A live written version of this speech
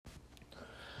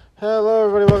Hello,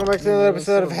 everybody. Welcome back to another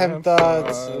episode of Hemp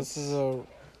Thoughts. This is a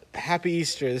happy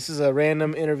Easter. This is a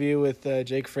random interview with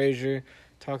Jake Frazier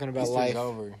talking about Easter's life.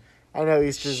 over. I know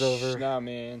Easter's over. Nah,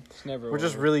 man. It's never We're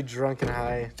just over. really drunk and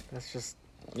high. That's just...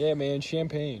 Yeah, man.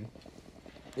 Champagne.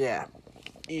 Yeah.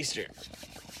 Easter.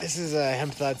 This is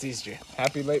Hemp Thoughts Easter.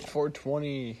 Happy late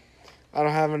 420. I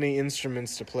don't have any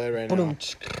instruments to play right now.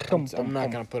 I'm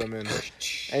not going to put them in.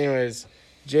 Anyways,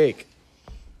 Jake,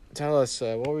 tell us,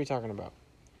 what were we talking about?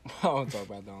 I won't talk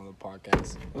about that on the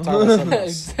podcast. We'll talk about something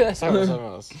else. Let's talk about something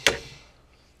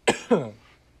else.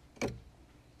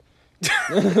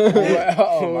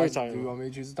 What were we talking Do you about? want me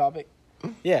to choose a topic?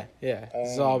 Yeah.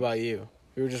 This is all about you.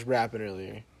 We were just rapping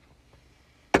earlier.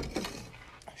 This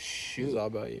Shoot. is all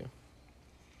about you.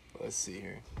 Let's see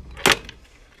here.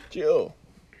 Jill.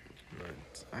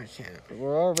 I can't.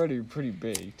 We're already pretty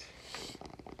baked.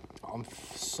 I'm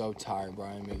so tired, bro.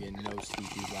 I've been getting no sleep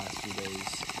these last 2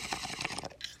 days.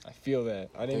 I feel that.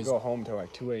 I didn't There's- go home till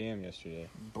like 2 a.m. yesterday.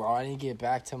 Bro, I didn't get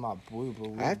back to my boy, but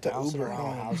we I have to bouncing Uber around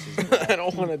home. houses. Bro. I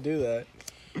don't want to do that.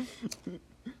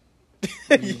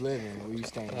 Where you living? Where you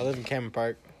staying? I live in Cameron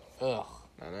Park. Ugh.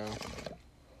 I know.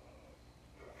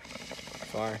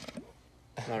 Far.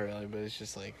 Not really, but it's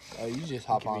just like... Oh, you just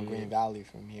hop on Convenient. Green Valley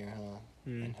from here, huh?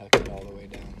 Mm. And hook it all the way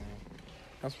down there.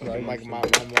 That's what I Like usually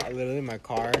do. literally my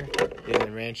car is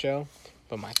in Rancho,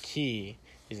 but my key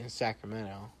is in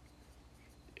Sacramento.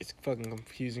 It's fucking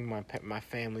confusing. My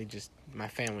family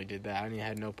did that. I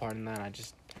had no part in that.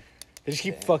 They just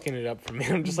keep Yeah. fucking it up for me.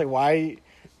 I'm just like, why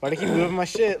do they keep moving my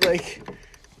shit? Like,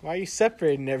 why are you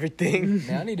separating everything?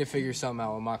 Man, I need to figure something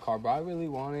out with my car, bro. I really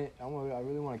want it. I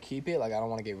really want to keep it. Like, I don't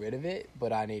want to get rid of it,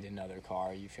 but I need another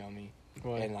car. You feel me?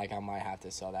 What? And like, I might have to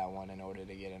sell that one in order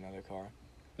to get another car.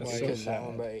 That's Why? so Because that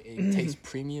one, sad. bro, it takes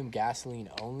premium gasoline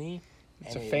only.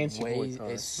 It's and a fancy boy weighs,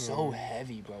 car. It's so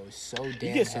heavy, bro. It's so damn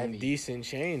You get some heavy. decent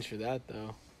change for that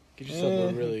though. Get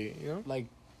yourself a really, Like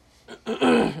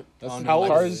That's Oh, how old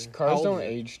cars. is it? How Cars old don't is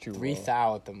it? age too well.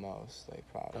 3,000 at the most, like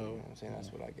probably. Oh. You know what I'm saying?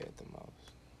 That's what I get at the most.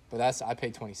 But I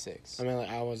paid 26. I mean, like,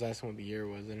 I was asking what the year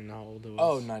was. I didn't know how old it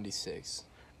Oh, was. 96.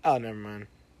 Oh, never mind.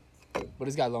 But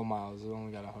it's got low miles. It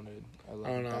only got 100. I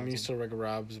don't know. I'm used to like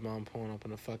Rob's mom pulling up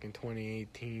in a fucking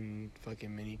 2018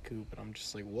 fucking Mini Coupe, and I'm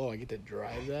just like, whoa, I get to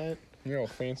drive that. You know,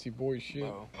 fancy boy shit.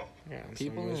 Bro. Yeah, I'm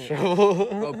People in in- trouble.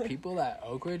 Bro, people at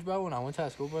Oak Ridge, bro, when I went to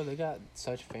that school, bro, they got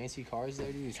such fancy cars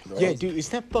there, dude. It's crazy. Yeah, dude, it's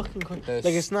that fucking car. The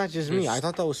Like, it's not just me. the- I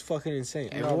thought that was fucking insane.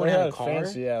 No, Everyone they had a had car.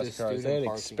 fancy ass The cars. They student had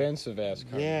parking. expensive ass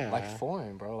cars. Yeah. Like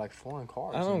foreign, bro. Like foreign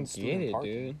cars. I and don't student get it,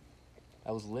 parking. dude.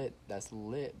 That was lit. That's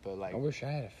lit, but like, I wish I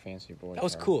had a fancy boy. That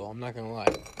was car. cool. I'm not gonna lie.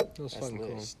 It was That's fucking lit.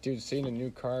 cool. Dude, seeing a new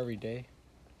car every day.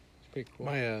 It's pretty cool.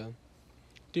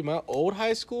 My old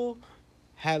high school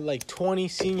had like 20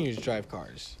 seniors drive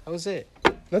cars. That was it.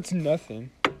 That's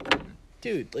nothing.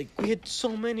 Dude, like, we had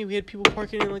so many. We had people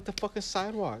parking in like the fucking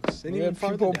sidewalks. And We even had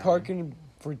farther people down. parking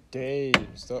for days.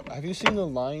 So, have you seen the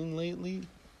line lately?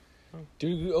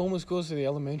 Dude, it almost goes to the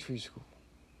elementary school.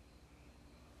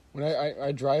 When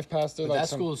I drive past there, but like that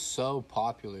school's so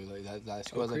popular. Like that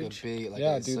school has like a Oak Ridge? big. Like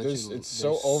yeah, it's dude, such there's a- it's so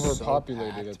there's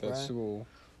overpopulated packed, at that bruh. school.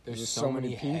 There's There's so so many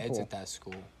many heads people. at that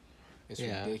school. It's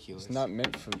Yeah. ridiculous. It's not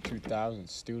meant for 2,000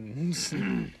 students.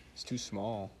 It's too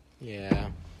small. Yeah.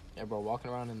 Yeah, bro.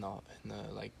 Walking around in the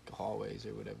like hallways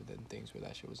or whatever, then things where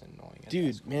that shit was annoying. at that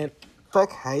Dude, school. man.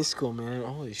 Fuck high school, man.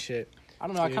 Holy shit. I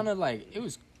don't know. dude. I kind of like it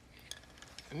was.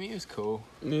 I mean, it was cool.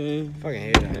 Fucking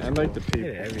hated high I school. like the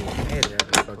Hated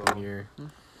every fucking year. Dude,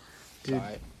 Dude.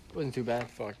 it wasn't too bad.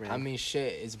 Fuck, man. I mean,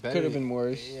 shit, it's better. Could have been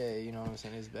worse. Yeah, you know what I'm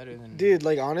saying. It's better than. Dude,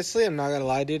 like, honestly, I'm not gonna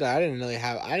lie, dude. I didn't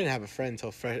have a friend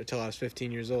till I was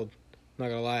 15 years old. I'm not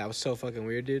gonna lie. I was so fucking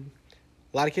weird, dude.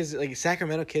 A lot of kids, like,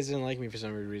 Sacramento kids didn't like me for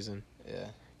some weird reason. Yeah.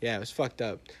 Yeah, it was fucked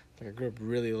up. Like, I grew up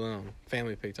really alone.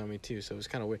 Family picked on me, too, so it was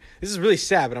kind of weird. This is really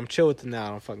sad, but I'm chill with them now. I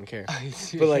don't fucking care.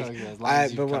 But, like, when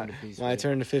I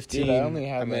turned to 15, Dude, I only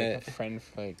had met... like a friend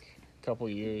for like a couple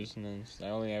years, and then I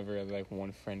only ever had like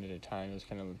one friend at a time. It was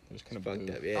kind of fucked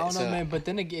blue. up, I yeah. don't know, so- man. But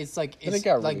then it's like Then it's it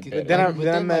got like really bad. Then I- but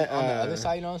then I met, on the uh, other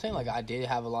side, you know what I'm saying? Like I did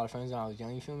have a lot of friends when I was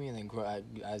young. You feel me? And then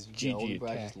as you get GG older, bro,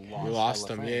 I attack. just You lost, lost hella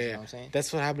them, friends, yeah. You know what I'm saying?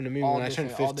 That's what happened to me All when I turned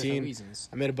different 15. reasons.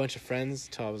 I made a bunch of friends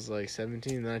till I was, like,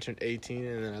 17, and then I turned 18,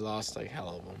 and then I lost, like, hell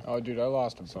of them. Oh, dude, I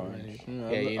lost a So bunch. many. You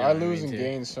know, Yeah, you know I what I lose mean, and too.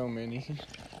 gain so many.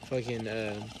 Fucking,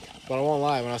 but I won't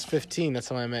lie, when I was 15, that's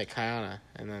when I met Kayana,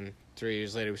 and then 3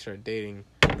 years later, we started dating.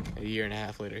 A year and a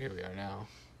half later, here we are now.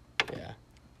 Yeah.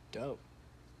 Dope.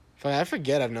 Fuck, I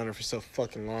forget I've known her for so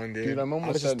fucking long, dude. Dude, I'm I was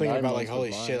almost just at thinking 9 about, like, months holy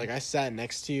with shit, mine. like, I sat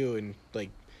next to you, and, like,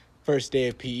 first day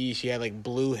of PE, she had, like,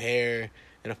 blue hair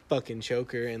and a fucking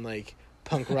choker and, like,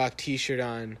 punk rock t-shirt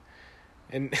on,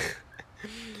 and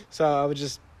so I would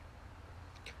just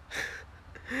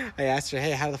I asked her,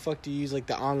 hey, how the fuck do you use like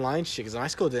the online shit? Because my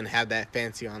school didn't have that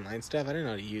fancy online stuff. I didn't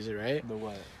know how to use it, right? The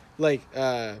what? Like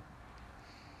the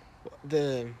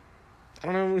I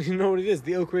don't know, you know what it is.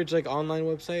 The Oak Ridge like online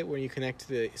website where you connect to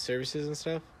the services and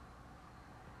stuff.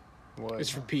 What? It's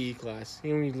for PE class.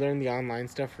 You know when you learn the online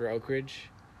stuff for Oak Ridge.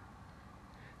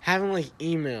 Having like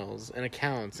emails and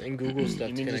accounts and Google stuff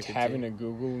You to mean connect just it having to. a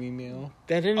Google email?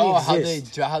 That didn't Oh,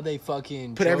 exist. how they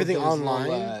fucking Put drove everything those little,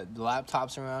 online?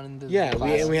 laptops around in the Yeah, we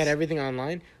classes. had everything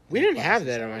online. We In didn't have classes,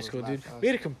 that at all my those school, dude. laptops. We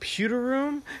had a computer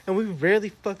room, and we rarely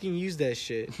fucking used that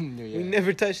shit. Yeah. We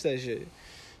never touched that shit.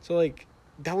 So, like,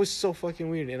 that was so fucking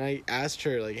weird. And I asked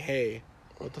her, like, hey,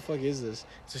 what the fuck is this?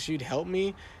 So she'd help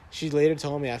me. She later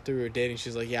told me after we were dating,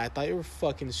 she's like, yeah, I thought you were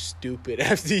fucking stupid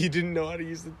after you didn't know how to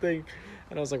use the thing.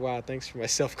 And I was like, wow, thanks for my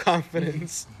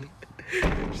self-confidence. She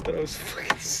thought I was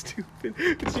fucking stupid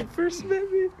when she first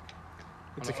met me.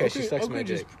 It's okay, she sucks my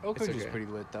dick. Oak It's Ridge is okay. pretty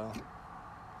lit, though.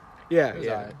 Yeah, It was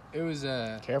yeah. alright. It was,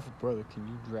 Careful, brother. Can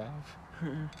you drive?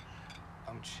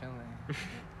 I'm chilling.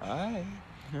 Alright.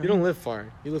 You don't live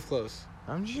far. You live close.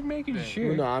 I'm just making Yeah.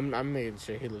 sure. No, I'm making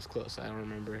sure he lives close. I don't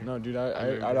remember. No, dude,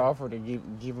 remember. I'd offer to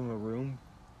give him a room,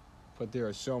 but there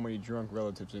are so many drunk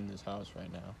relatives in this house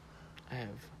right now. I have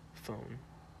phone.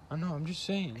 I know, I'm just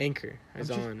saying. Anchor is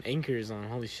I'm just- on. Anchor is on.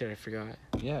 Holy shit, I forgot.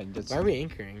 Yeah, that's Why are we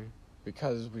anchoring?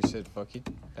 because we said fuck it.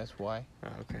 That's why. Oh,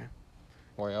 okay.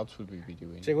 Why else would we be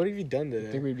doing? Jake, what have you done I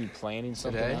today? think we'd be planning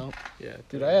something Today? out. Yeah.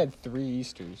 Dude, I had 3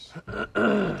 Easters. What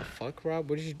the fuck, Rob?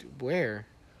 What did you do? Where?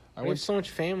 I I have so much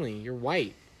family. You're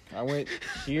white. went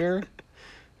here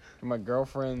to my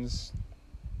girlfriend's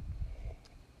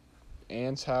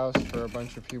aunt's house for a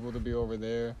bunch of people to be over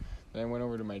there. Then I went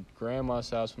over to my grandma's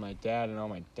house with my dad and all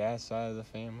my dad's side of the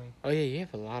family. Oh yeah, you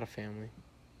have a lot of family.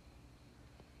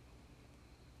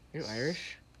 You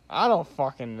Irish? I don't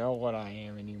fucking know what I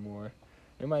am anymore.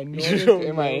 Am I You Nordic? don't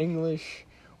Am I know? English?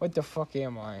 What the fuck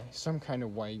am I? Some kind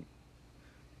of white.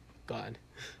 God.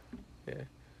 Yeah.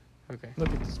 Okay.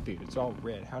 Look at this beard. It's all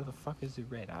red. How the fuck is it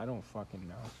red? I don't fucking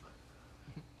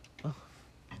know.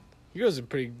 Yours a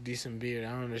pretty decent beard.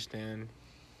 I don't understand.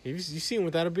 You see him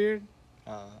without a beard?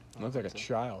 Looks like a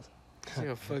child. He's like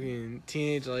a fucking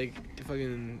teenage, like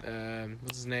fucking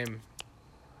what's his name?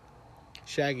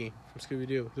 Shaggy from Scooby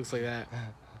Doo. Looks like that.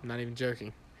 I'm not even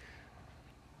joking.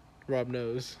 Rob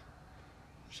knows.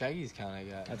 Shaggy's kind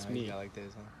of got. That's he's me. got like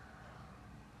this,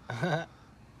 huh?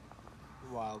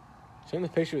 Wild. Show him the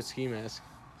picture with ski mask.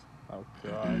 Oh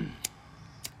god.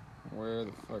 Where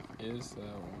the fuck is that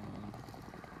one?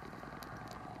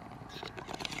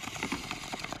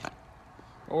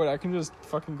 Oh wait, I can just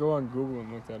fucking go on Google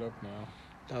and look that up now.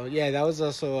 Oh yeah, that was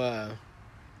also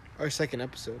our second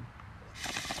episode.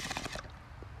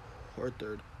 Or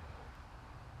third.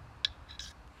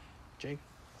 Jake?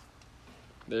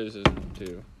 There's a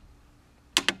 2.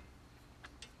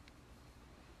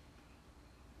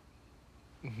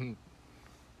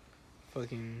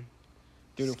 Fucking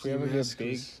Dude, if we ski ever get mask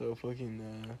big, was so fucking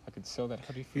I could sell that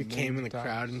hoodie for he came in the $1,000,000.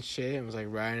 crowd and shit and was like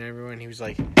riding everyone. He was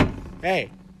like, "Hey,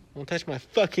 don't touch my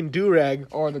fucking do-rag.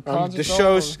 Or the The concert's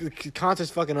show's over. the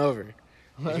concert's fucking over."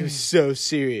 Like, he was so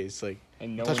serious. Like,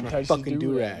 And no touch one my touched fucking the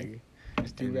do-rag.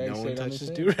 His And do-rag no one stayed on touched his his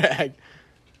head. do-rag.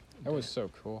 That was so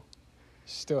cool.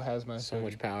 Still has my So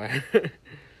hoodie. much power.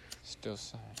 Still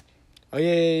signed. Oh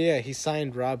yeah. He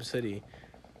signed Rob's hoodie.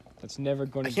 That's never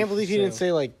going I to. can't believe he didn't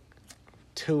say like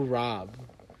to Rob,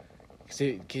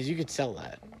 because you could sell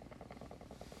that.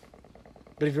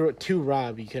 But if you wrote to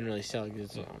Rob, you couldn't really sell it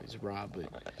because it's Rob.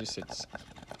 But Just it's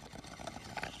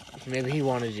maybe he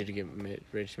wanted you to get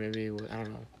rich. Maybe I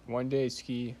don't know. one day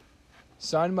ski.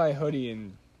 Signed my hoodie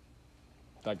in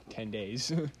like 10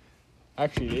 days.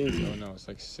 Actually, it is. Oh no, it's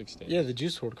like 6 days. Yeah, the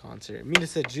Juice WRLD concert. I mean, it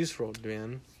said Juice WRLD,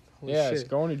 man. Holy Yeah, shit. it's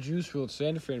going to Juice WRLD,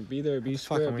 Santa Fe. Be there, be Fuck,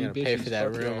 square, I'm be gonna bitches. pay for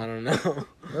that fuck room. y'all. I don't know.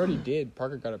 We already did.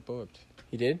 Parker got it booked.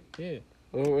 You did? Yeah.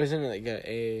 Or wasn't it like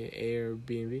a or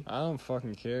B&B? I don't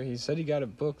fucking care. He said he got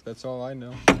it booked. That's all I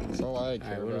know. That's all I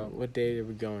care Alright, about. what day are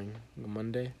we going?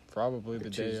 Monday? Probably Or the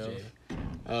day of. Tuesday?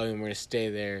 Oh, and we're gonna stay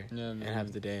there Yeah, and man.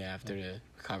 have the day after to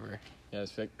recover. Yeah,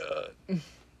 it's like,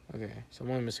 Okay, so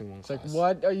I'm only missing one it's like, class.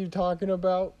 what are you talking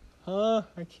about? Huh?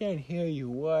 I can't hear you.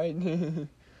 What?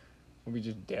 We'll be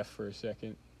just deaf for a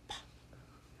second.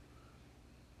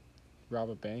 Rob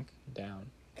a bank? Down.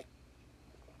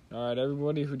 Alright,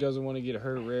 everybody who doesn't want to get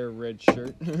her rare red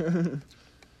shirt. I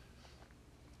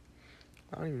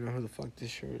don't even know who the fuck this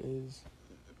shirt is.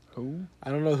 Who?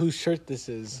 I don't know whose shirt this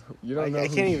is. You don't know I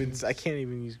who- can't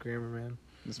even use grammar, man.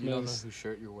 This You don't know man's... whose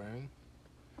shirt you're wearing?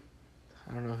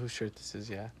 I don't know whose shirt this is.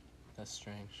 Yeah. That's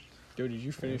strange. Dude, did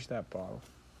you finish that bottle?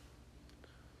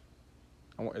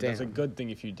 That's a Damn. good thing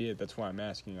if you did. That's why I'm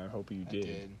asking. I hope you did.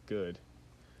 did. Good.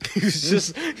 He was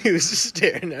just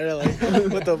staring at her like,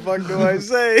 what the fuck do I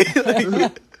say? Like,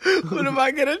 what am I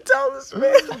gonna tell this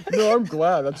man? No, I'm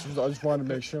glad. I just wanted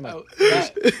to make sure. Oh,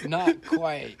 not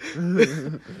quite.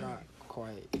 Not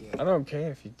quite. Yeah. I don't care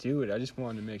if you do it. I just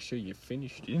wanted to make sure you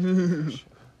finished it.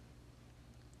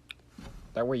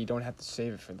 That way you don't have to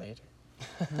save it for later.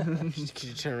 Could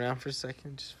you turn around for a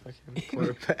second? Just fucking put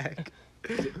it back.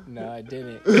 No, I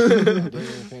didn't. I didn't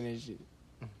finish it.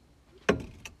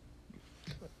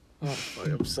 Oh, fuck,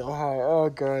 I'm so high. Oh,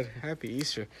 God. Happy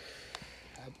Easter.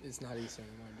 It's not Easter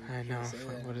anymore, I dude. know. Can't say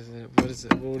Fuck, that. what is it? What is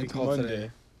it? What would you It's call Monday.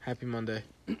 today? Happy Monday.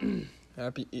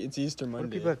 It's Easter What do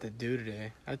Monday. people have to do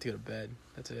today? I have to go to bed.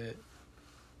 That's it.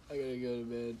 I gotta go to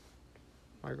bed.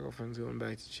 My girlfriend's going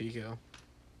back to Chico.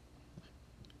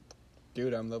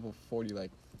 Dude, I'm level 4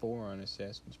 on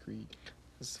Assassin's Creed.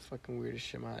 This is the fucking weirdest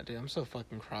shit, man. Dude, I'm so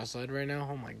fucking cross-eyed right now.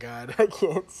 Oh my god, I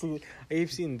can't see. I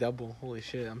keep seeing double. Holy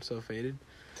shit, I'm so faded.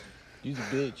 You's a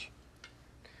bitch.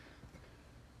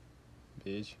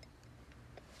 Bitch.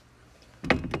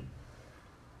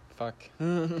 Fuck.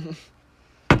 But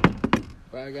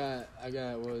I got what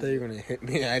I was thought you it? were gonna hit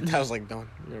me. I was like, don't.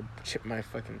 You're gonna chip my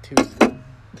fucking tooth. I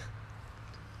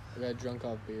got drunk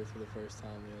off beer for the first time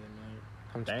the other night.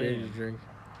 How much Damn. beer did you drink?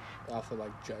 Off of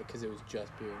because it was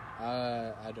just beer.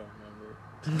 I don't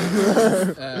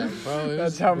remember. Bro,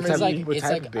 That's how it's many- like What it's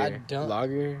type like of beer? I don't.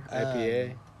 Lager?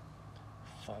 IPA?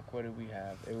 Fuck, what did we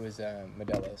have? It was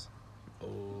Modelo's.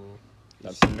 Oh.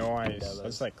 That's nice. Modelo's.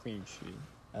 That's like clean shit.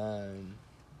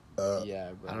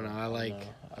 Yeah, bro. I don't know. I like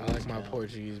my don't know.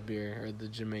 Portuguese beer or the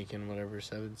Jamaican whatever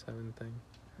 7-7 thing.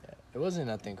 Yeah, it wasn't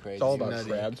nothing crazy. It's all about nutty.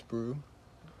 crabs, brew.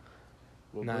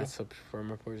 What, Nah, bro? I still prefer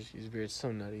my Portuguese beer. It's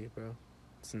so nutty, bro.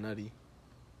 It's nutty.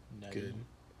 Nutty.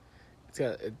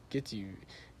 Good. It gets you.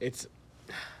 It's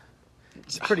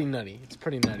pretty nutty. It's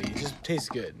pretty nutty. It just tastes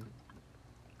good.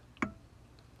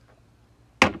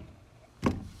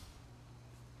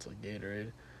 It's like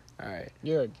Gatorade. All right.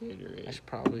 You're a I Gatorade. should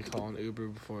probably call an Uber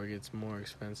before it gets more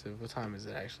expensive. What time is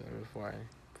it actually? Before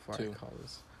I 2. call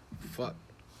this. Fuck.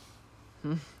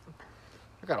 I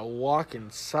gotta walk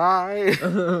inside.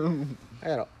 I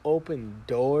gotta open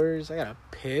doors. I gotta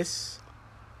piss.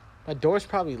 My door's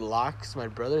probably locked 'cause my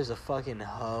brother's a fucking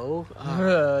hoe.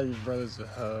 Your brother's a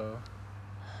hoe.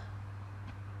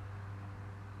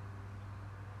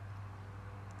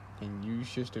 And you's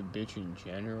just a bitch in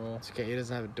general. It's okay. He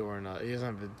doesn't have a door or not. He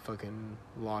doesn't have a fucking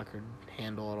lock or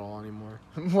handle at all anymore.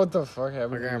 What the fuck My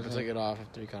happened? grandpa took it off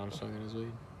after he caught him smoking his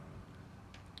weed.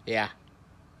 Yeah.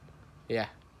 Yeah.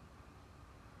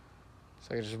 So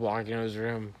I could just walk into his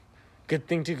room. Good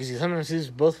thing too, because he sometimes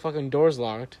sees both fucking doors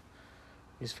locked.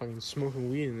 He's fucking smoking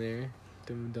weed in there.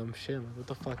 Doing dumb shit. I'm like, what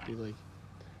the fuck, dude? Like,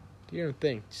 do your own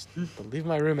thing. Just leave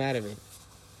my room out of it.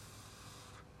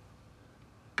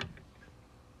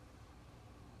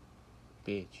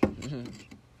 Bitch.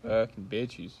 Fucking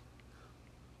bitches.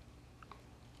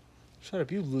 Shut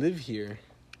up, you live here.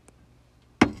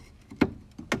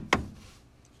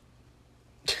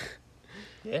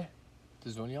 Yeah.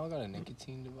 Does one of y'all got a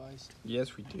nicotine device?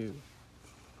 Yes, we do.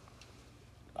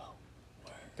 Oh,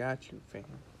 got you, fam.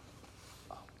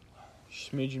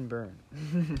 Smidge and burn.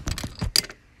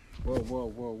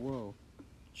 Whoa.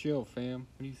 Chill, fam.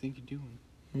 What do you think you're doing?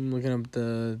 I'm looking up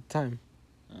the time.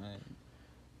 Alright.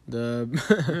 The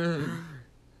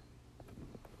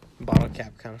bottle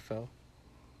cap kind of fell.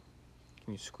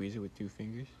 Can you squeeze it with 2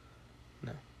 fingers?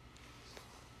 No.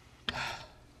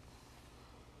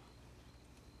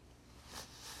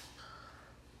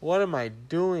 What am I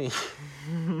doing?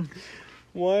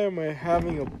 Why am I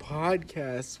having a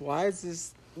podcast? Why is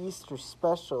this Easter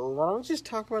special? Why don't we just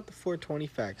talk about the 420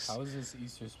 facts? How is this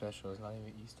Easter special? It's not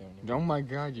even Easter anymore. Oh my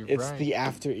god, you're It's right. the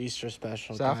after Easter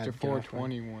special. It's after God, get off my-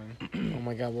 421. Oh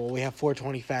my god, well, we have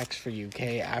 420 facts for you,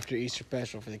 okay? After Easter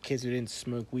special for the kids who didn't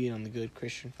smoke weed on the good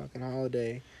Christian fucking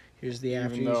holiday. Here's the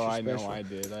after Even Easter though I special. know I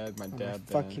did. I had my Oh, my dad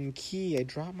then. fucking key. I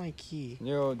dropped my key.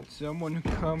 Yo, someone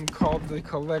come call the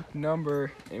collect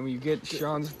number and we get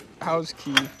Sean's house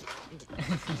key.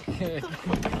 You're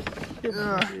a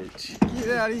Ugh. bitch. Get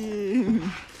out of here.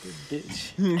 Bitch.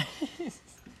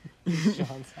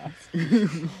 John's house.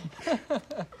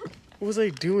 What was I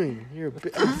doing? You're a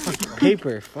bitch. Oh, fuck.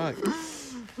 Paper. Fuck.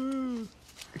 You're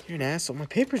an asshole. My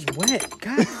paper's wet.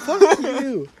 God, fuck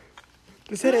you.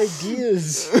 This had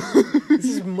ideas. This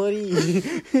is money.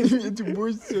 It's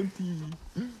worth something.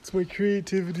 It's my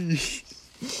creativity.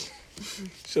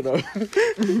 Shut up.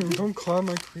 Don't call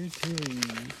my creativity.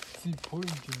 It's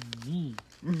important to me.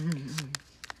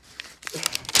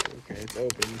 Okay, it's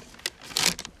open.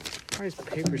 Why is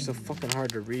paper so fucking hard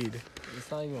to read?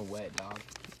 It's not even wet, dog.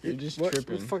 You're just What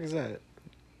tripping. the fuck is that? It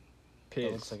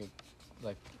Piss. looks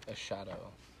like a shadow.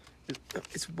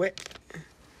 It's wet.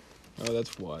 Oh,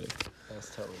 that's water.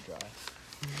 That's totally dry.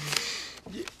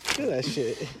 Look at that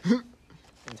shit.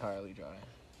 Entirely dry.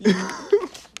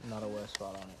 Not a wet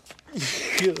spot on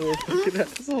it. You little fucking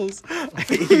assholes. I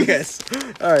hate you guys.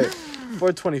 Alright.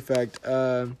 420 fact.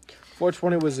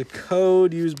 420 was a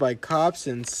code used by cops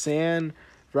in San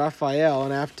Rafael,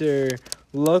 and after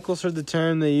locals heard the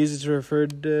term, they used it to refer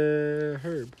to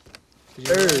Herb. Did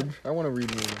you know that? Herb. I want to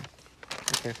read more.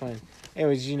 Okay, fine.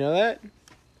 Anyway, did you know that?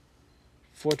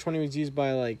 420 was used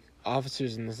by, like,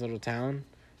 officers in this little town,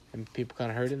 and people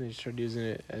kind of heard it, and they just started using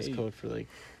it as Hey. code for, like,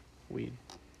 weed.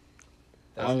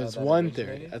 That's Oh, how that's that one theory.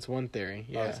 originated? That's one theory,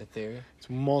 Oh, yeah. it's a theory? It's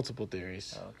multiple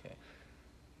theories. Oh, okay.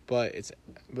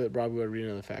 But Rob, we read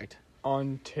another fact.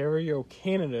 Ontario,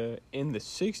 Canada, in the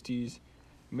 60s,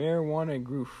 marijuana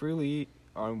grew freely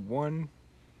on one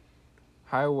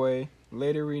highway,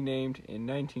 later renamed in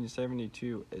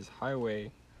 1972 as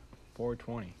Highway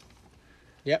 420.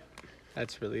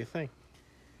 That's really a thing.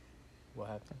 What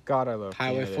happened? God, I love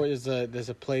Highway Canada. 4 there's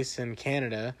a place in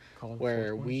Canada Called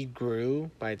where 420. weed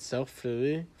grew by itself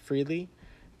freely,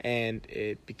 and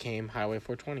it became Highway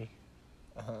 420.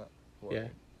 Yeah.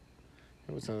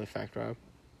 What's another fact, Rob?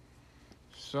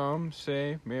 Some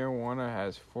say marijuana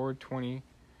has 420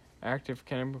 active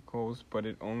chemicals, but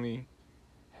it only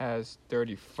has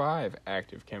 35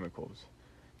 active chemicals.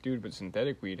 Dude, but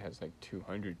synthetic weed has like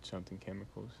 200 something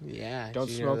chemicals. Yeah. Don't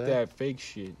did you know smoke that fake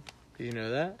shit. Did you know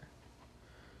that?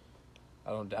 I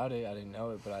don't doubt it. I didn't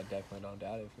know it, but I definitely don't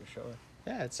doubt it for sure.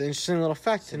 Yeah, it's an interesting little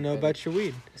fact to know about your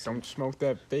weed. Don't smoke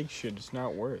that fake shit. It's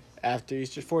not worth. After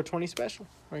Easter 420 special.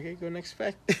 Okay, go next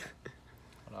fact.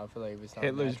 I feel like if it's not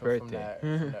Hitler's natural birthday.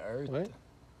 from the earth. What?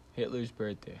 Hitler's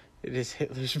birthday. It is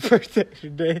Hitler's birthday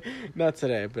today. Not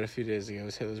today, but a few days ago. It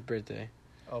was Hitler's birthday.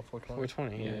 Oh, 420?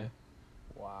 420, yeah.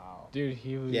 Wow. Dude,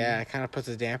 he was. Yeah, it kind of puts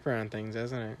a damper on things,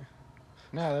 doesn't it?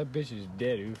 Nah, that bitch is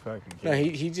dead. Who fucking cares? No,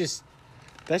 he just...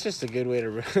 That's just a good way to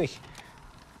really...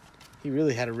 He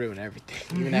really had to ruin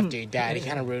everything. Even after he died, he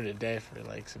kind of ruined a day for,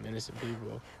 like, some innocent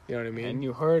people. You know what I mean? And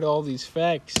you heard all these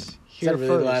facts Is here that really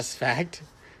first. the last fact?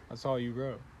 That's all you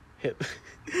wrote. The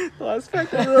last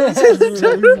fact I wrote was Hitler's That's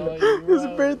all you His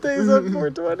wrote. birthday's on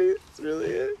 420. That's really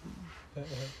it.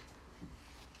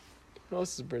 Who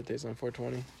else's birthday's on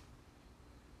 420?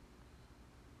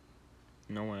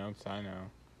 No one else I know.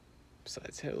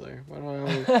 Besides Hitler. Why do I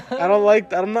only... I don't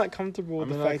like... I'm not comfortable with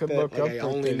I mean, the I fact could that look like, up I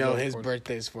only birthdays know on his 420.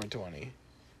 birthday's 420.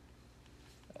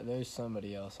 There's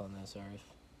somebody else on this earth.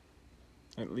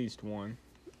 At least one.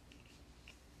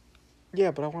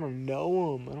 Yeah, but I want to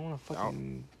know him. I don't want to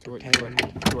fucking Do I pretend.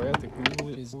 have to Google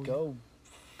it? Just for you? go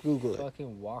Google it.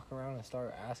 fucking walk around and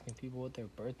start asking people what their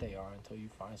birthday are until you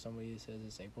find somebody that says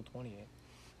it's April 20th.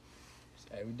 Just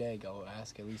every day go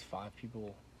ask at least 5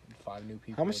 people, 5 new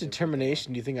people. How much what their birthday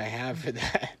determination do you think I have for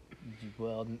that? are.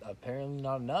 Well, apparently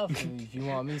not enough. If you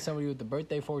want to meet somebody with the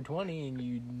birthday 420 and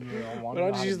you don't want Why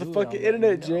to don't you use the fucking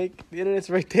internet, Jake? The internet's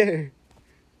right there.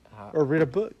 Or read a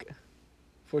book.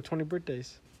 420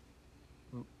 birthdays.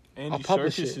 Andy I'll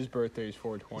publish Serkis's it. birthday is It's a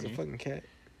 420. fucking cat.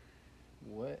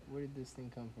 What? Where did this thing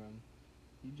come from?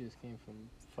 You just came from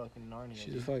fucking Narnia. She's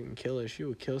a dude. fucking killer. She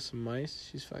would kill some mice.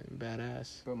 She's fucking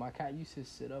badass. Bro, my cat used to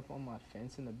sit up on my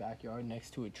fence in the backyard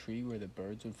next to a tree where the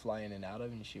birds would fly in and out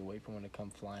of it, and she'd wait for one to come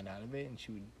flying out of it, and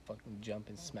she would fucking jump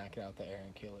and smack it out the air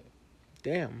and kill it.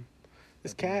 Damn.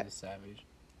 This That thing cat, was a savage.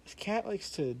 this cat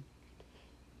likes to.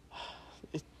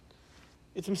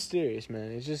 It's mysterious, man.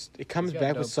 It's just it comes got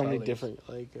back with dope so many colors. different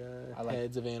I like-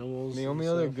 heads of animals. The and only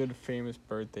other stuff. good famous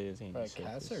birthday is Andy Bro, Serkis.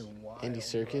 cats are wild. Andy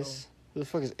Serkis. Who the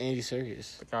fuck is Andy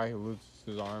Serkis? The guy who loses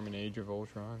his arm in Age of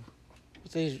Ultron.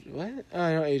 What's Age? What? Oh,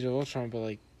 I know Age of Ultron, but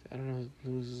like I don't know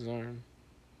who loses his arm.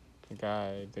 The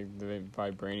guy, the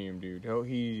vibranium dude. Oh,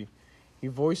 he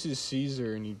voices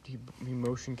Caesar and he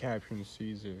motion captions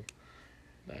Caesar.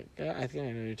 Like I think I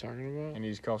know who you're talking about. And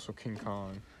he's also King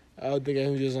Kong. Oh, the guy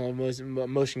who does all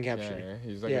motion Yeah, capture.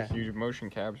 he's like Yeah. a huge motion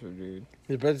capture dude.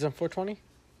 His brother's on 420.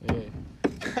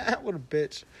 Yeah, What a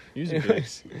bitch. he's a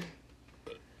Anyways.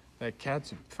 bitch. That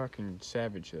cat's a fucking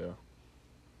savage though.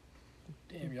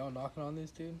 Damn, y'all knocking on this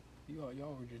dude? Y'all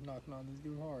were just knocking on this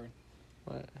dude hard.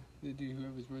 What? The dude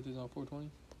whoever's birthday's on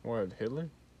 420? What, Hitler?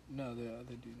 No, the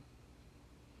other dude.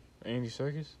 Andy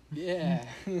Serkis? Yeah.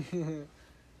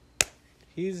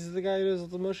 He's the guy who does all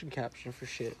the motion capture for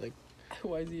shit. Like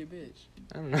Why is he a bitch?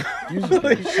 I don't know. He's a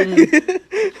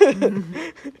bitch.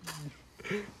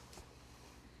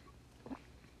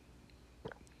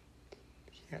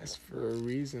 Yes, for a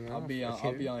reason. I I'll don't be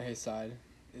fucking- on his side.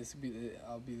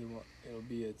 I'll be the one. It'll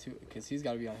be a 2 because he's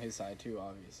got to be on his side too,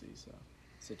 obviously. So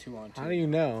it's a 2-on-2. How do you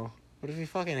know? What if he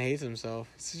fucking hates himself?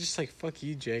 It's just like, fuck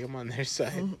you, Jake. I'm on their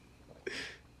side.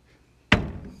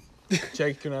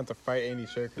 Jake's gonna have to fight Andy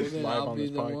Serkis Well, then live I'll on be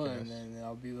this the podcast. one. Then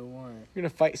I'll be the one. You're gonna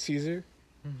fight Caesar?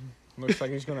 Looks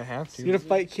like he's gonna have to. You're gonna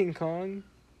fight King Kong?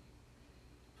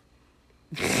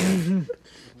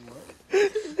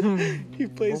 He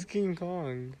plays King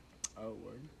Kong. Oh,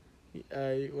 word.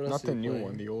 What else Not does the he new play?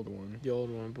 one, the old one. The old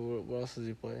one, but what else does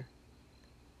he play?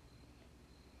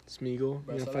 Smeagol?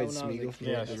 Bro, You I gonna saw fight that when I was a Smeagol from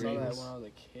kid. Yeah, Lord I of saw the that Rings? when I was a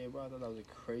kid, bro. I thought that was the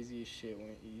craziest shit. When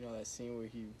you know that scene where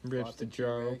he Rips fought the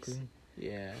jar T-Rex? open.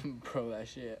 Yeah. Bro, that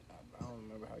shit. I don't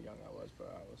remember how young I was, but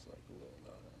I was like a little.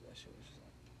 That shit was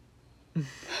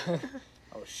just like.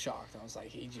 I was shocked. I was like,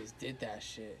 he just did that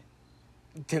shit.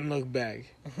 Didn't look back.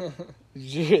 Did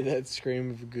you hear that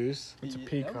scream of a goose? It's a Yeah,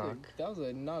 peacock. That was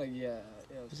a not a yeah.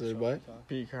 It Is was it a what? peacock.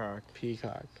 Peacock.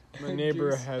 Peacock. My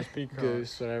neighbor Goose. has peacock.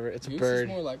 Goose, whatever. It's a Goose bird. Is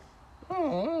more like. I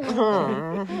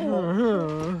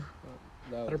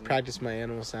That don't was practice my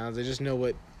animal sounds. I just know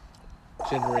what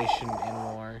generation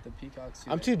animal are. the peacocks.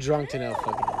 I'm too drunk to know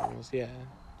fucking animals. Yeah.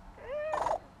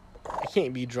 I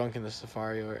can't be drunk in the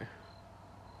safari or.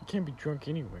 You can't be drunk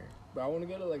anywhere, But I want to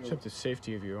go to like except the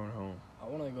safety of your own home. I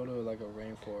want to go to like a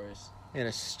rainforest. In a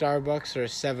Starbucks or a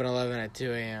 7-Eleven at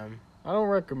 2 a.m. I don't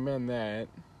recommend that.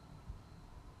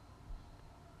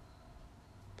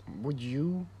 Would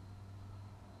you?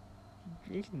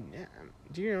 You can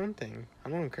do your own thing. I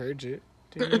don't encourage it.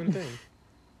 Do your own thing.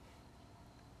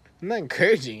 I'm not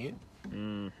encouraging it.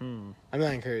 Mm-hmm. I'm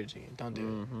not encouraging it. Don't do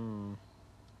it. Mm-hmm.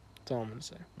 That's all I'm gonna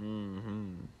say.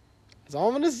 Mm-hmm. That's all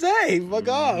I'm gonna say. Fuck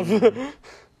off.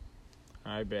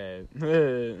 I bet.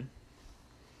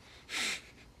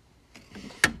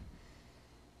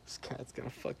 This cat's gonna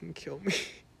fucking kill me.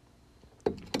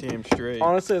 Damn straight.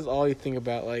 Honestly, that's all you think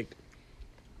about. Like,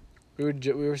 we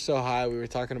were so high. We were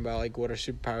talking about like what our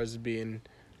superpowers would be, and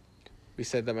we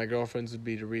said that my girlfriend's would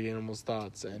be to read animals'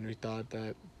 thoughts, and we thought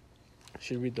that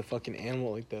she'd read the fucking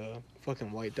animal, like the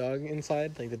fucking white dog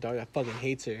inside, like the dog that fucking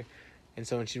hates her. And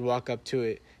so when she'd walk up to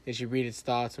it and she'd read its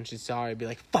thoughts, when she saw her, it'd be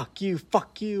like, fuck you,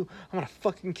 I'm gonna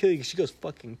fucking kill you. She goes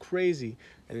fucking crazy.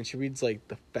 And then she reads like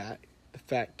the fat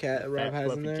cat Rob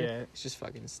has in fluffy there. cat. It's just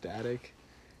fucking static.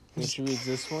 And then she reads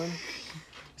this one.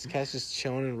 This cat's just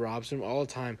chilling in Rob's room all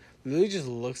the time. Literally just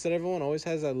looks at everyone, always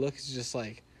has that look. It's just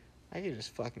like, I can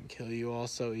just fucking kill you all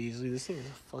so easily. This thing is a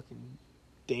fucking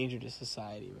danger to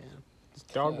society,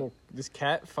 man. This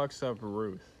cat fucks up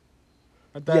Ruth.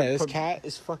 But Yeah, this cat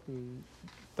is fucking...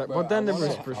 But Bro, that I never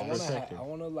is wanna- protected. I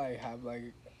want to like have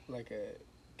like a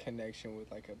connection with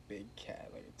like a big cat,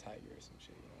 like a tiger or some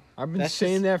shit. You know? I've been That's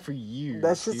saying just- that for years.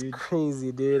 That's just dude.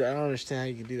 crazy, dude. I don't understand how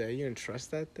you can do that. You gonna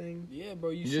trust that thing? Yeah,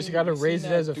 bro. You just gotta raise it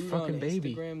that as a dude fucking on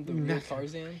baby. Instagram, the You're real not gonna-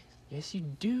 Tarzan. Yes, you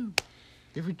do.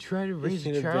 You ever try to raise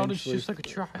can a child? It's eventually- just like a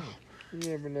child. You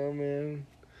never know, man.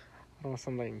 I don't want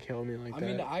somebody can kill me like I that.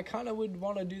 mean, I kind of would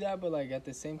want to do that, but like at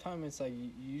the same time, it's like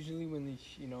usually when the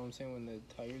you know what I'm saying when the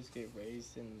tigers get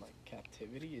raised in like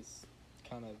captivity, it's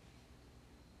kind of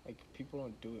like people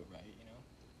don't do it right, you know.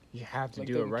 You have to Like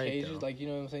do the it right, cages, though. like you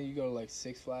know what I'm saying. You go to like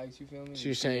Six Flags, you feel me? So you're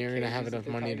You see saying the you're gonna have cages enough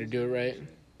that the money to tigers do it in and right? shit.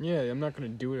 Yeah, I'm not gonna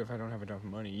do it if I don't have enough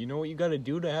money. You know what you gotta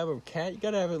do to have a cat? You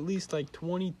gotta have at least like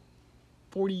 20,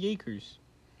 40 acres.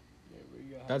 Yeah, bro, you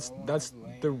gotta have That's all that's that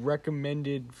land. the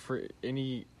recommended for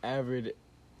any avid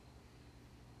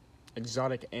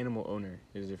exotic animal owner.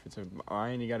 Is if it's a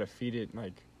lion, you gotta feed it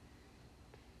like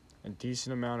a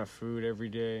decent amount of food every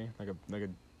day, like a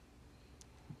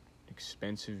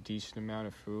expensive decent amount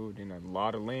of food and a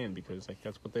lot of land, because like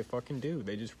that's what they fucking do.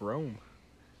 They just roam.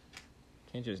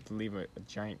 Can't just leave a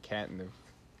giant cat in the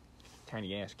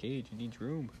tiny ass cage. It needs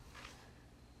room.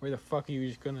 Where the fuck are you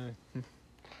just gonna?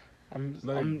 I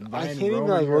Let it can't lie and even roam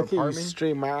like in your look at you apartment?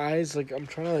 straight. My eyes, like I'm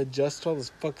trying to adjust all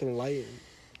this fucking light.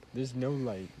 There's no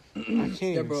light. I can't Yeah,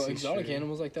 even bro. see Exotic straight.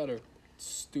 animals like that are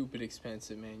stupid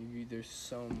expensive, man. There's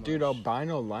so much. Dude,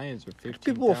 albino lions are $15,000.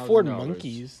 People afford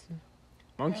monkeys.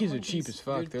 Monkeys Yeah, are cheap as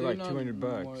fuck. They're they're like not $200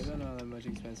 more- bucks. They're not that much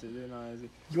expensive. They're not as.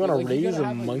 You want to Like, you raise gotta a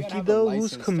have you monkey gotta have a though? Who's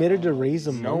license to committed to own all raise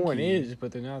a these. monkey? No one is,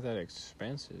 but they're not that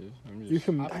expensive. I'm just, You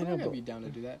can. I I feel know, like I'd but be down to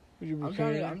do that. would you be I'm down.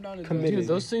 committed? I'm down to do Committed. dude,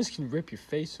 those things can rip your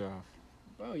face off.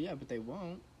 Bro, yeah, but they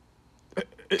won't.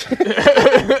 You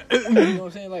know what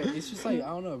I'm saying? Like, it's just like I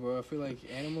don't know, bro. I feel like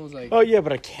animals, like. Oh yeah,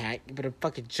 but a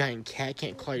fucking giant cat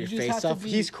can't claw your You just face have to off. be-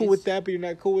 He's cool with it's- that, but you're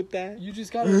not cool with that. You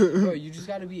just gotta, bro. You just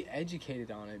gotta be educated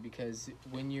on it because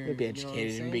when you're, You'll be you know what I'm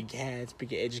educated in saying? big cats, but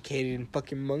get educated in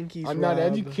fucking monkeys. I'm not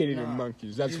Rob. educated in Nah.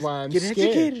 monkeys. That's Just why I'm Get scared.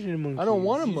 educated in monkeys. I don't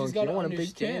want a You just monkey. I gotta want a big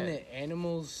understand cat. that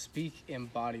animals speak in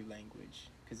body language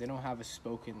because they don't have a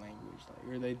spoken language,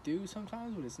 like, or they do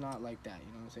sometimes, but it's not like that.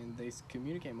 You know what I'm saying? They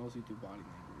communicate mostly through body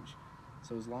language.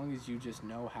 So as long as you just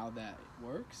know how that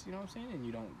works, you know what I'm saying, and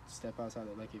you don't step outside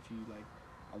it. Like if you like,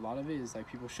 a lot of it is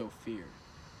like people show fear,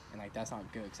 and like that's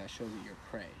not good because that shows that you're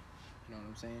prey. You know what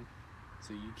I'm saying?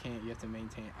 So you have to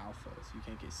maintain alpha. So you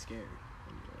can't get scared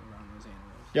when you're around those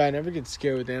animals. Yeah, I never get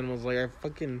scared with animals. Like I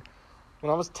fucking,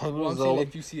 when I was 10 years old,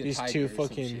 if you see a these tiger two or some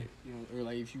fucking, shit, you know, or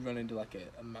like if you run into like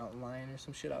a mountain lion or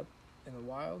some shit out in the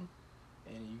wild,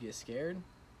 and you get scared,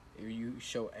 or you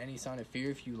show any sign of fear,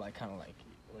 if you like kind of like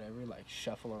whatever, like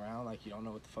shuffle around, like you don't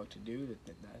know what the fuck to do, that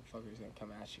fucker's gonna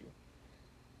come at you.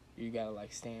 You gotta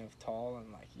like stand tall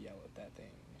and like yell at that thing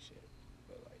and shit.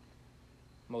 But like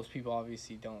most people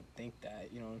obviously don't think that,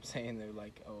 you know what I'm saying? They're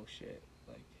like, oh shit,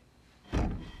 like.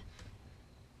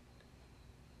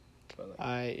 But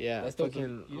like, that's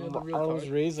fucking. you know the real I was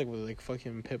card? raised like with like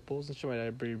fucking pit bulls and shit. My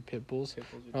dad breed pit bulls. Pit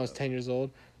bulls are When I was dope. 10 years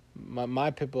old, my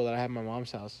pit bull that I had at my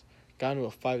mom's house got into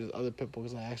a fight with other pit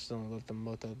bulls. I accidentally let them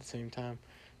both out at the same time,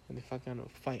 and they fucking got into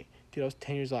a fight. Dude, I was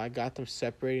 10 years old. I got them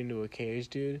separated into a cage,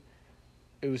 dude.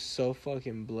 It was so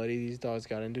fucking bloody. These dogs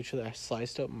got into each other. I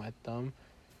sliced up my thumb.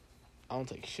 I don't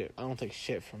take shit. I don't take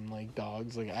shit from like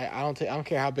dogs. Like I don't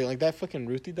care how big. Like that fucking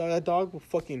Ruthie dog. That dog will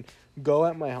fucking go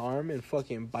at my arm and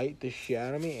fucking bite the shit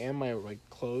out of me and my like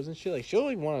clothes and shit. Like she'll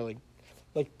like want to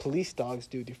like police dogs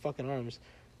do with your fucking arms.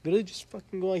 Literally just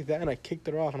fucking go like that, and I kicked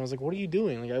her off, and I was like, "What are you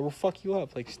doing? Like I will fuck you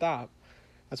up. Like stop."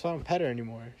 That's why I don't pet her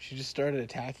anymore. She just started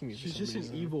attacking me. She's for just some an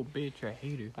reason. evil bitch. I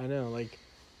hate her. I know. Like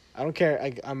I don't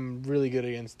care. I'm really good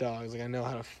against dogs. Like I know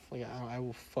how to. I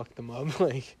will fuck them up.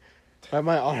 Like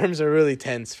my arms are really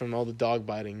tense from all the dog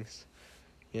bitings.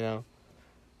 You know.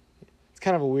 It's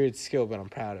kind of a weird skill, but I'm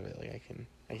proud of it. Like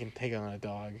I can take on a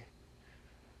dog.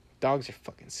 Dogs are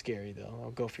fucking scary though.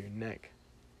 I'll go for your neck.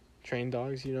 Trained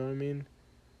dogs, you know what I mean?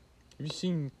 Have you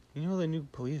seen? You know the new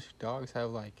police dogs have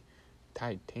like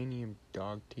titanium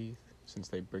dog teeth since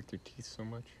they break their teeth so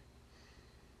much.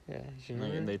 Yeah, you know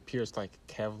Like, and that? they pierce like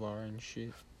Kevlar and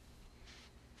shit.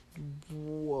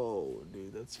 Whoa,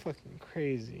 dude, that's fucking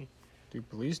crazy. Dude,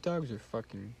 police dogs are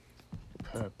fucking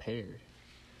prepared.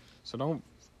 So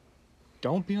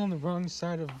don't be on the wrong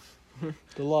side of.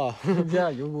 The law. Yeah,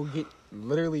 you will get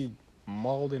literally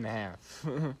mauled in half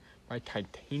by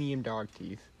titanium dog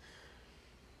teeth.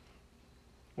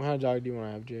 What kind of dog do you want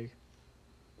to have, Jake?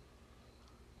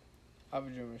 I have a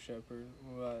German Shepherd.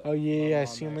 Oh yeah, My I mom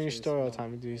see him on your actually story all the is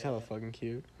one. time, dude. He's hella Yeah. fucking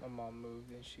cute. My mom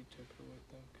moved and she took her with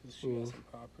them because she Ooh. got some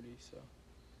property, so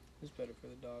it's better for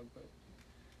the dog. But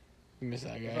You miss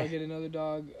that if I guy. get another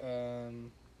dog,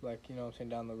 like you know, what I'm saying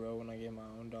down the road when I get my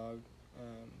own dog,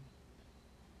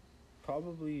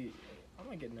 probably I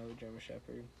might get another German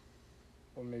Shepherd,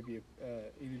 or maybe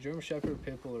either German Shepherd,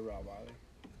 Pit Bull, or Rottweiler.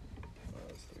 One of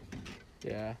those three.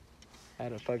 Yeah, I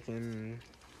had a fucking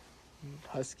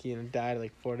husky and it died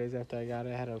like 4 days after I got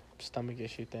it. I had a stomach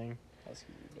issue thing. Huskies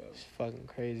are dope. It's fucking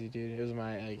crazy, dude. It was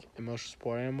my like emotional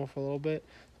support animal for a little bit.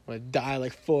 When it died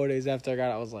like 4 days after I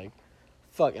got it, I was like,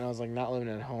 fuck. And I was like not living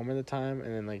at home at the time.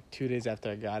 And then like 2 days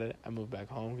after I got it, I moved back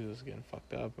home because it was getting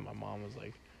fucked up. And my mom was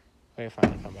like, okay,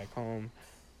 finally come back home.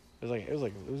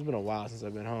 It's been a while since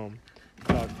I've been home.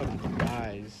 Dog fucking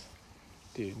dies,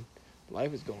 dude.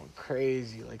 Life is going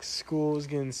crazy. Like school's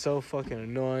getting so fucking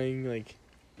annoying. Like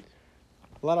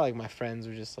a lot of like my friends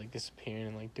were just like disappearing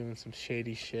and like doing some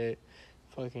shady shit.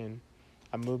 Fucking,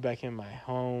 I moved back in my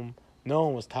home. No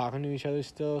one was talking to each other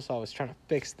still, so I was trying to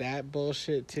fix that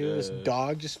bullshit too. This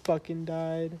dog just fucking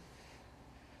died.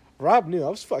 Rob knew I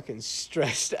was fucking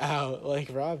stressed out. Like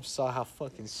Rob saw how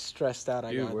fucking stressed out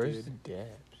I Dude, got. where's Dude, the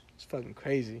dabs? it's fucking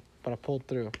crazy, but I pulled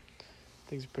through.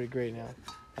 Things are pretty great now.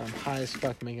 I'm high as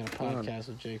fuck making a podcast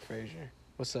with Jake Frazier.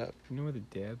 What's up? You know where the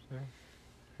dabs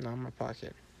are? Not in my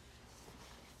pocket.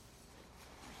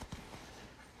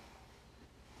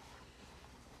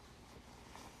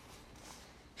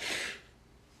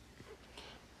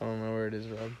 I don't know where it is,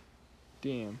 Rob.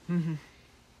 Damn.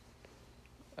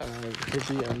 It could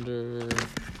be under.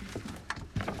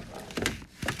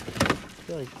 I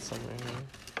feel like it's somewhere here.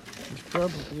 It's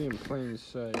probably in plain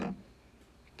sight.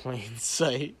 Plain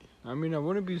sight. I mean, I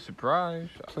wouldn't be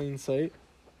surprised. Plain sight.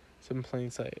 It's in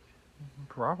plain sight.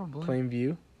 Probably. Plain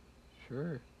view.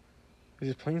 Sure. Is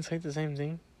it plain sight the same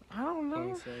thing? I don't know.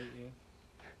 Plain sight, yeah.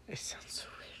 It sounds so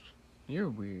weird. You're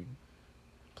weird.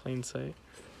 Plain sight.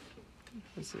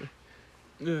 Let's see.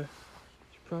 Yeah.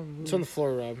 Probably. It's on the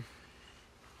floor, Rob. Is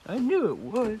I knew it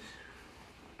was.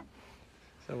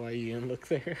 that why you didn't look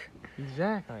there?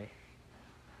 Exactly.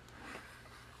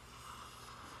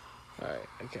 Alright,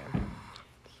 okay.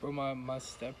 Bro, my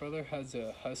stepbrother has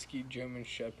a Husky German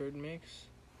Shepherd mix,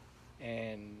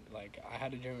 And like I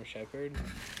had a German Shepherd,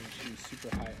 and she was super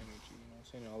high energy. You know what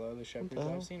I'm saying? All the other Shepherds that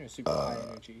I've seen are super high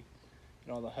energy,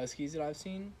 and all the Huskies that I've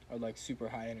seen are like super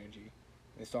high energy.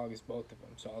 And this dog is both of them.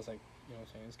 So I was like, you know what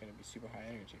I'm saying? It's gonna be super high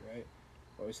energy, right?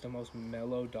 But it's the most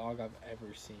mellow dog I've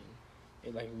ever seen.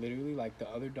 It like literally like the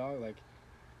other dog, like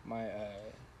my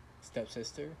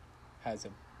stepsister has a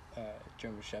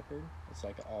German Shepherd. It's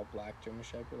like an all black German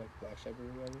Shepherd, like Black Shepherd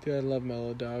or whatever. Dude, I love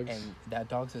mellow dogs. And that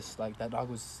dog's just like, that dog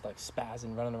was like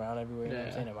spazzing, running around everywhere. You know what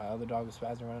I'm saying? And my other dog was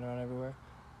spazzing, running around everywhere.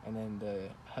 And then the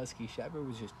Husky Shepherd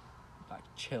was just like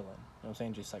chilling. You know what I'm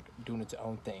saying? Just like doing its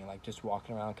own thing, like just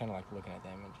walking around, kind of like looking at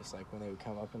them, and just like when they would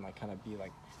come up and like kind of be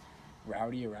like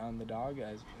rowdy around the dog,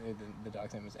 as the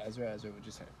dog's name was Ezra. Ezra would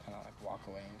just kind of like walk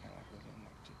away and kind of like looking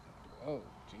like, whoa,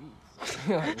 jeez.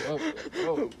 Like,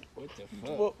 whoa, what the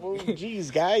fuck? Whoa,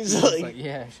 jeez, guys. Like,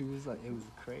 yeah, she was like, it was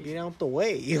crazy. Get out the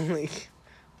way. Like,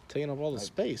 taking up all the Like,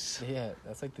 space. Yeah,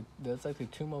 that's like the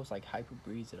two most like hyper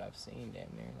breeds that I've seen, damn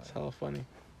near. It's Like, hella funny.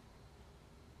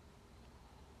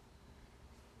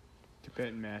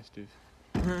 Tibetan Mastiff.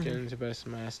 Get into best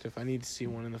Mastiff. I need to see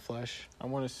one in the flesh. I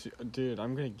want to see, dude.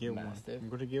 I'm gonna get Mastiff? one. I'm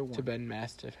gonna get one. Tibetan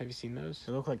Mastiff. Have you seen those?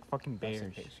 They look like fucking I've seen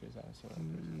bears. pictures, I haven't seen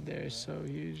one. They're so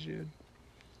huge, dude.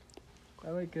 I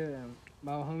like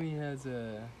my homie has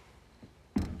a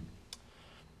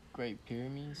Great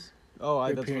Pyrenees. Oh,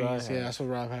 Great that's what I Pyrenees, have. yeah, that's what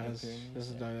Rob has. Pyrenees, This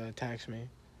is the dog that attacks me.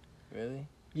 Really?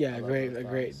 Yeah, I love great, those a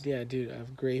great, dogs. yeah, dude. I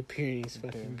have Great Pyrenees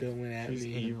Great fucking Pyrenees. going at He's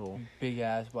me. evil. Big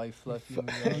ass white fluffy. Fu-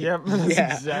 dog. Yep, that's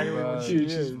Yeah. exactly Bro, what she Dude,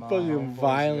 is. she's My fucking homeboys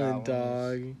violent, got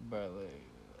one. dog. Bro,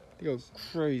 like, They go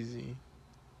crazy.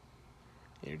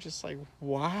 You're just like,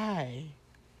 why?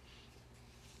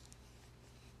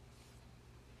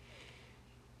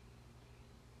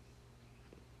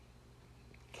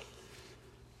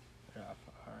 yeah,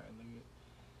 alright,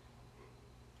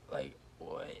 like,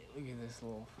 what? Look at this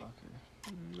little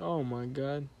fucker. Oh my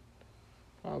god.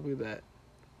 Probably that.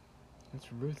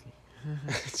 It's Ruthie.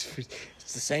 It's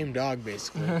the same dog,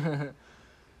 basically.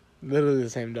 Literally the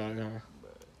same dog, huh?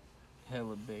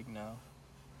 Hella big now.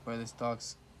 Bro, this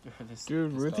dog's.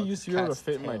 Dude, Ruthie dog's used to be able to cat's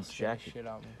fit in my tail scared the jacket. Shit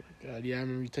out me. God, yeah, I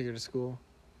remember you took her to school.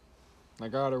 I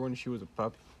got her when she was a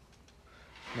puppy.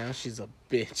 Now she's a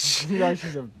bitch. Now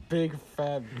she's a big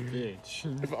fat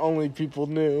bitch. If only people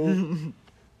knew.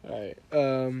 Alright,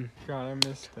 God, I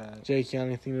missed that. Jake, you got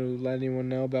anything to let anyone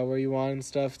know about where you are and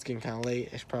stuff? It's getting kind of late.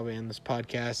 I should probably end this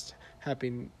podcast.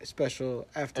 Happy special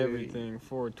after Everything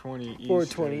 420 Easter.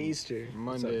 420 Easter.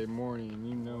 Monday morning,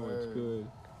 you know it's Word. good.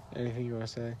 Anything you want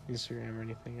to say? Instagram or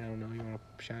anything? I don't know. You want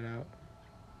to shout out?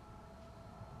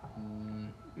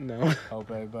 No.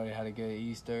 Hope everybody had a good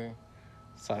Easter.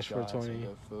 / Y'all had some 420.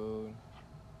 good food.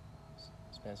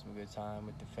 Spent some good time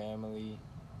with the family.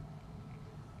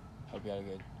 Hope you had a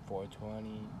good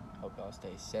 420. Hope y'all stay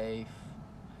safe.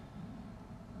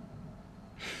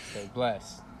 Stay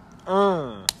blessed.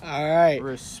 Alright.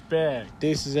 Respect.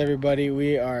 Deuces, everybody.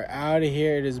 We are out of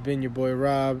here. It has been your boy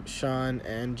Rob, Sean,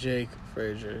 and Jake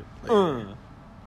Frazier. Later.